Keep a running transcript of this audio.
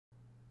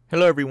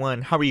Hello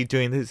everyone, how are you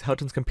doing? This is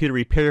Helton's Computer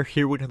Repair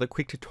here with another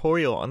quick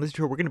tutorial. On this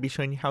tutorial we're going to be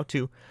showing you how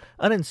to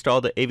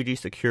uninstall the AVG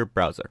Secure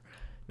Browser.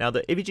 Now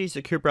the AVG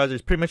Secure Browser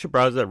is pretty much a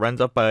browser that runs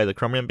off by the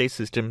Chromium based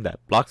system that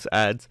blocks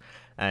ads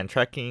and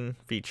tracking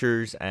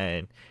features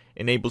and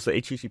enables the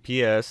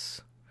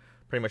HTTPS,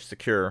 pretty much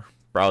secure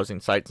browsing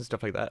sites and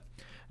stuff like that.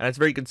 And it's a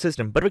very good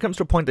system, but if it comes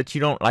to a point that you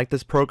don't like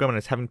this program and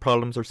it's having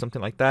problems or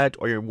something like that,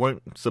 or you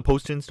weren't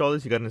supposed to install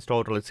this, you got to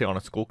install it, let's say on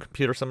a school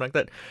computer or something like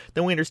that,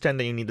 then we understand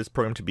that you need this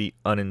program to be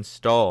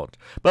uninstalled.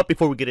 But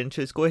before we get into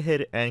this, go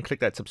ahead and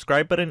click that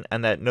subscribe button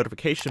and that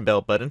notification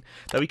bell button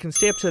that we can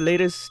stay up to the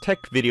latest tech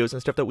videos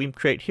and stuff that we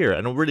create here,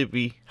 and it'll really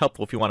be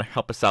helpful if you want to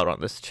help us out on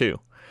this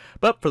too.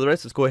 But for the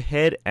rest, let's go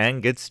ahead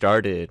and get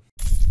started.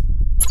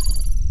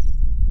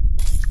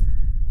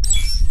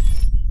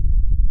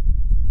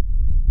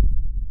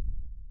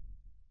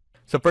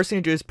 So first thing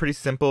to do is pretty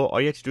simple. All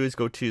you have to do is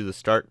go to the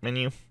start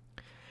menu,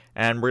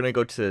 and we're going to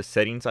go to the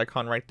settings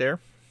icon right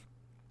there,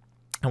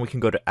 and we can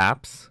go to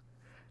apps,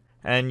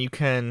 and you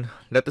can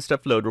let the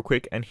stuff load real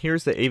quick, and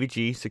here's the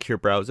AVG Secure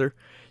Browser.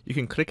 You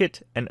can click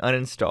it and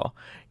uninstall.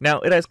 Now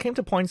it has came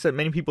to points that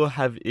many people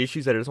have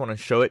issues that I just want to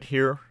show it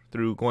here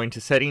through going to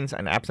settings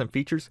and apps and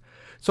features.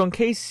 So in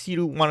case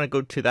you want to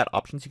go to that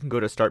options, you can go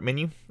to start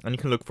menu and you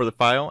can look for the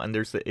file, and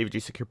there's the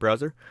AVG Secure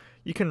Browser.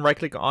 You can right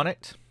click on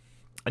it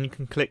and you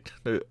can click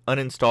the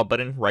uninstall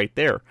button right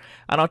there,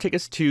 and I'll take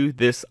us to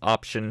this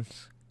option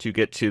to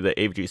get to the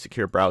AVG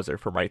Secure Browser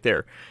from right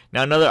there.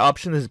 Now another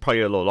option, this is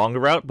probably a little longer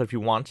route, but if you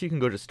want to, you can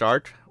go to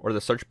start or the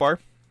search bar,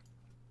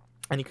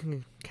 and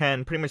you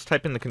can pretty much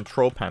type in the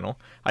control panel.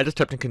 I just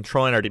typed in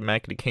control and it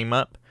automatically came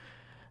up,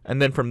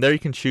 and then from there you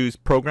can choose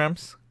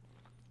programs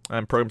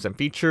and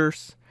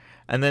features.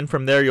 And then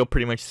from there, you'll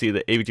pretty much see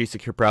the AVG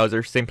Secure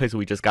Browser, same place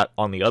we just got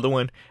on the other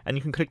one, and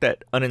you can click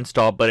that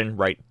uninstall button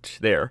right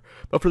there.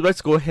 But for the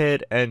rest, go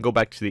ahead and go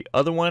back to the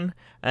other one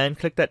and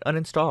click that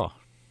uninstall.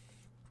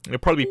 You'll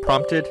probably be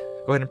prompted.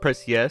 Go ahead and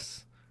press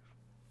yes.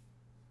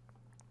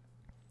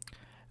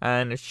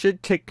 And it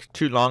should take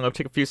too long. It'll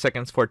take a few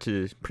seconds for it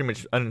to pretty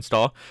much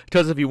uninstall. It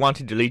tells us if you want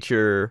to delete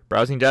your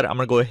browsing data. I'm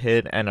going to go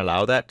ahead and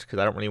allow that because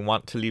I don't really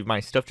want to leave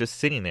my stuff just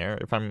sitting there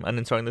if I'm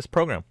uninstalling this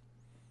program.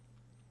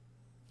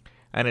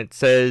 And it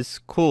says,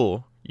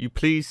 cool, could you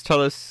please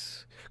tell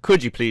us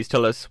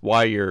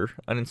why you're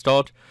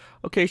uninstalled?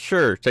 Okay,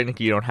 sure.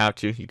 Technically you don't have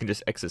to. You can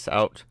just exit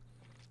out.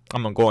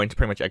 I'm going to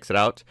pretty much exit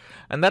out.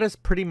 And that is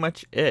pretty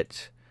much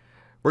it.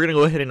 We're going to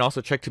go ahead and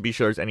also check to be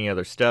sure there's any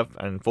other stuff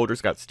and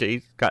folders got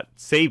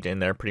saved in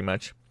there pretty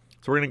much.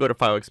 So we're going to go to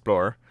File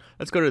Explorer.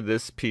 Let's go to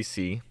this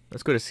PC.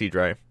 Let's go to C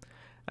drive.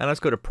 And let's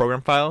go to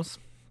Program Files.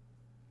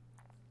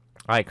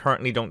 I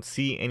currently don't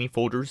see any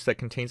folders that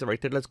contains it right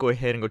there. Let's go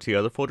ahead and go to the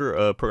other folder,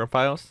 Program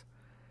Files.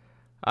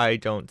 I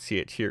don't see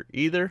it here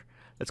either.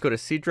 Let's go to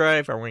C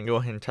drive, and we're going to go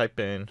ahead and type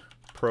in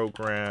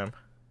Program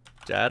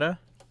Data.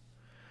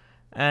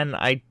 And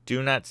I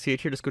do not see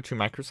it here. Let's go to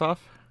Microsoft.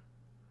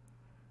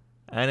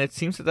 And it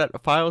seems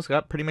that files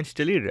got pretty much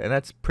deleted, and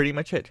that's pretty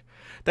much it.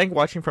 Thank you for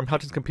watching from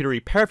Helton's Computer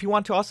Repair. If you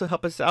want to also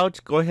help us out,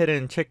 go ahead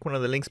and check one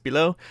of the links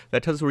below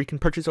that tells us where you can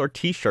purchase our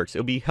t-shirts.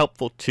 It'll be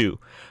helpful too.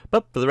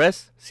 But for the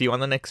rest, see you on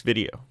the next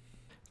video.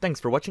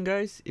 Thanks for watching,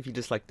 guys. If you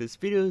disliked this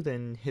video,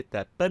 then hit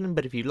that button.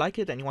 But if you like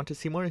it and you want to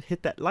see more,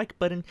 hit that like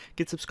button,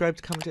 get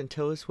subscribed, comment, and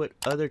tell us what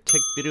other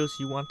tech videos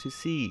you want to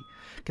see.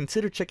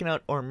 Consider checking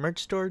out our merch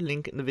store,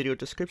 link in the video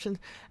description.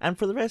 And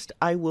for the rest,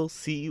 I will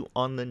see you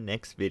on the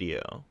next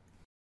video.